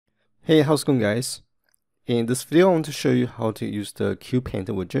Hey, how's it going, guys? In this video, I want to show you how to use the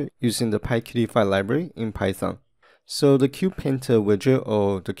QPainter widget using the PyQt5 library in Python. So the QPainter widget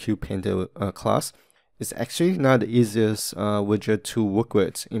or the QPainter class is actually not the easiest widget to work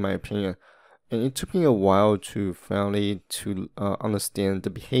with, in my opinion. And it took me a while to finally understand the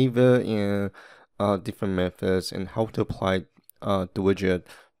behavior and different methods and how to apply the widget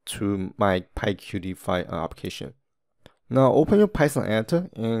to my PyQt5 application. Now open your Python editor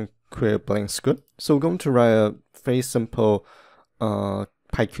and create a blank script. So we're going to write a very simple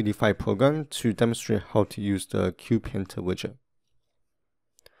PyQt5 program to demonstrate how to use the QPainter widget.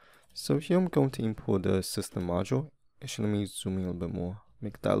 So here I'm going to import the system module. Actually, let me zoom in a little bit more,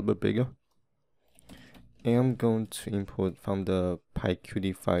 make that a little bit bigger. And I'm going to import from the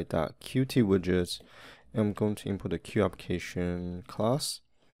PyQt5.qt widgets. And I'm going to import the QApplication class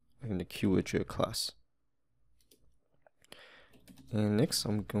and the QWidget class. And next,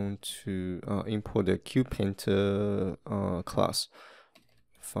 I'm going to import the QPainter class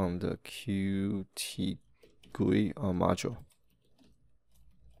from the Qt GUI module.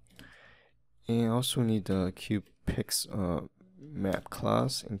 And I also need the QPix map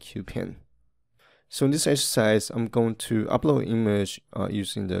class and QPaint. So in this exercise, I'm going to upload an image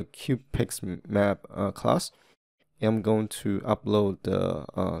using the QPix map class. And I'm going to upload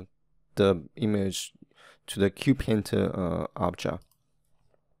the image to the QPainter object.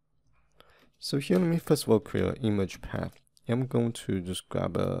 So here, let me first of all create an image path. I'm going to just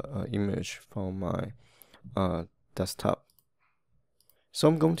grab an image from my desktop. So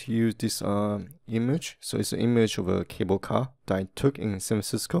I'm going to use this image. So it's an image of a cable car that I took in San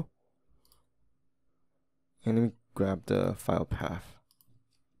Francisco. And let me grab the file path.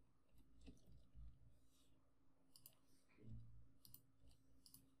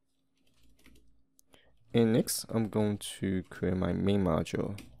 And next, I'm going to create my main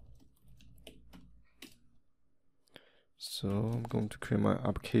module. So I'm going to create my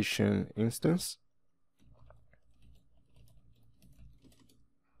application instance.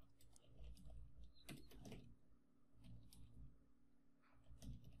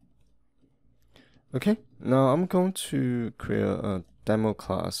 Okay, now I'm going to create a demo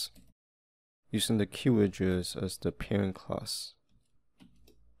class using the QWidgets as the parent class.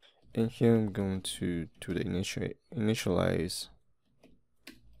 And here I'm going to do the initialize.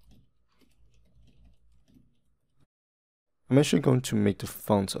 I'm actually going to make the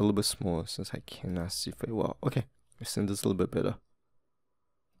font a little bit smaller since I cannot see very well. Okay, I think this a little bit better.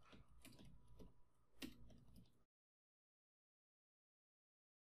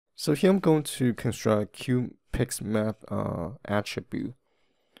 So here I'm going to construct QPix map attribute.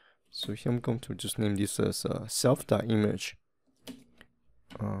 So here I'm going to just name this as self.image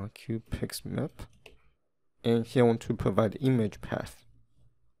QPix map. And here I want to provide image path.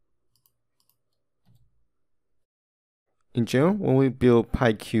 In general, when we build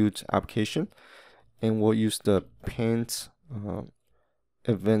PyQt application, and we'll use the paint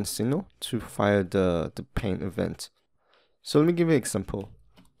event signal to fire the paint event. So let me give you an example.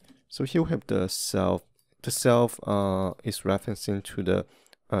 So here we have the self. The self is referencing to the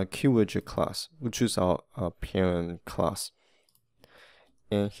QWidget class, which is our parent class.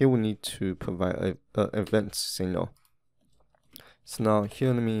 And here we need to provide a event signal. So now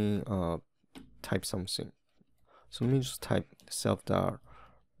here, let me type something. So let me just type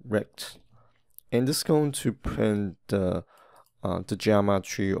self.rect, and this is going to print the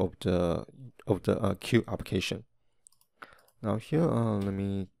geometry of the Qt application. Now here, let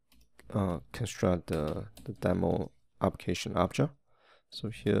me construct the demo application object. So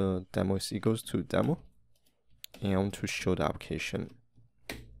here, demo is equals to demo, and I want to show the application.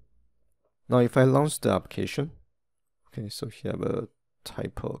 Now if I launch the application, okay, so here I have a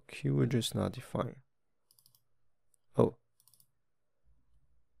typo. QWidget is not defined. Oh,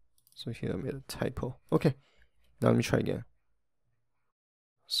 so here I made a typo. Okay, now let me try again.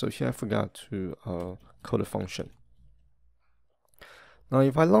 So here I forgot to call the function. Now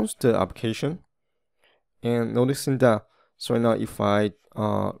if I launch the application, and noticing that, so now if I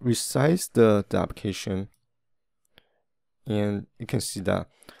resize the application, and you can see that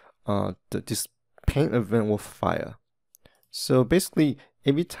this paint event will fire. So basically,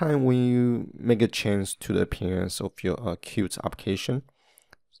 every time when you make a change to the appearance of your Qt application,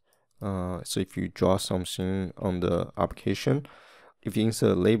 so if you draw something on the application, if you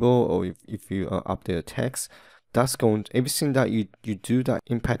insert a label, or if you update a text, that's going to, everything that you do that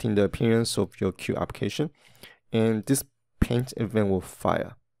impacting the appearance of your Qt application, and this paint event will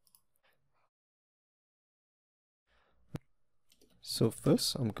fire. So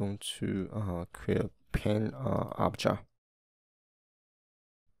first, I'm going to create a paint object.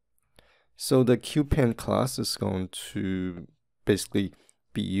 So the QPaint class is going to basically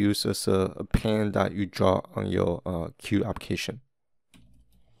be used as a pen that you draw on your Q application.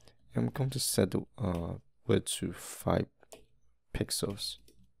 I'm going to set the width to 5 pixels.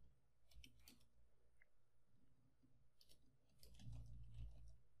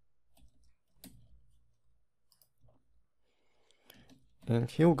 And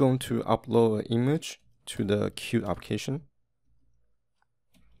here we're going to upload an image to the Q application.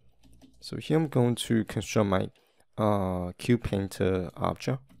 So here I'm going to construct my QPainter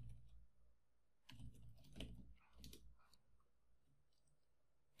object.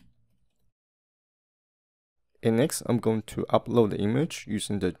 And next, I'm going to upload the image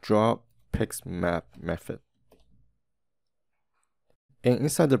using the drawPixMap method. And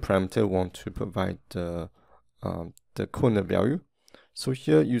inside the parameter, I want to provide the corner value. So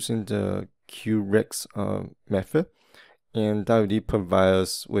here, using the QRex method, and that already provides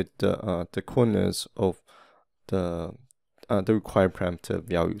us with the corners of the required parameter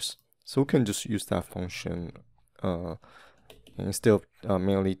values. So we can just use that function instead of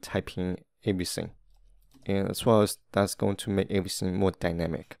manually typing everything. And as well as that's going to make everything more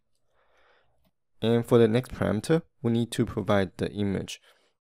dynamic. And for the next parameter, we need to provide the image.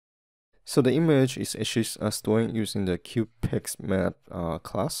 So the image is actually stored using the QPainter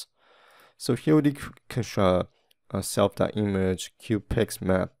class. So here we construct a self.image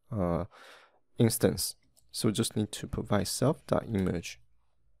QPainter instance. So we just need to provide self.image.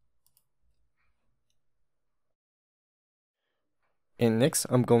 And next,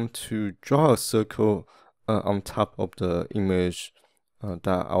 I'm going to draw a circle on top of the image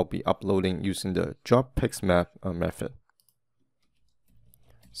that I'll be uploading using the drawPixMap method.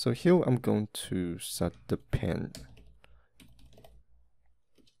 So here I'm going to set the pen.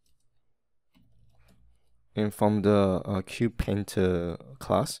 And from the QPainter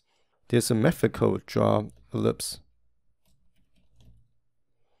class, there's a method called drawEllipse.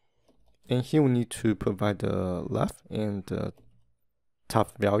 And here we need to provide the left and the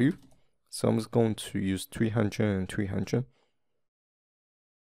top value. So I'm just going to use 300 and 300.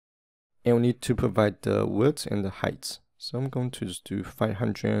 And we need to provide the width and the height. So I'm going to just do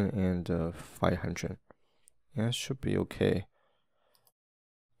 500 and 500. Yeah, that should be okay.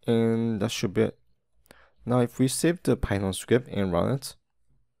 And that should be it. Now if we save the Python script and run it,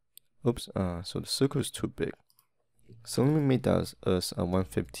 oops, so the circle is too big. So let me make that as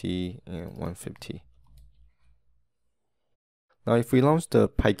 150 and 150. Now if we launch the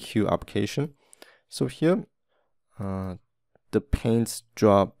PyQt application, so here the Paint's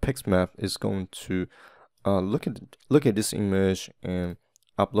drawPixMap is going to look at this image and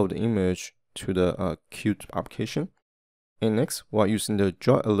upload the image to the Qt application. And next, we're using the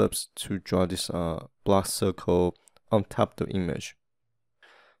drawEllipse to draw this block circle on top of the image.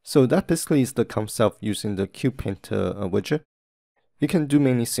 So that basically is the concept using the QPainter widget. You can do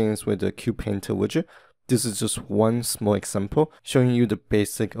many things with the QPainter widget. This is just one small example showing you the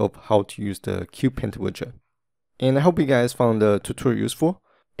basic of how to use the QPainter widget. And I hope you guys found the tutorial useful.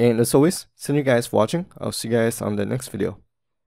 And as always, thank you guys for watching. I'll see you guys on the next video.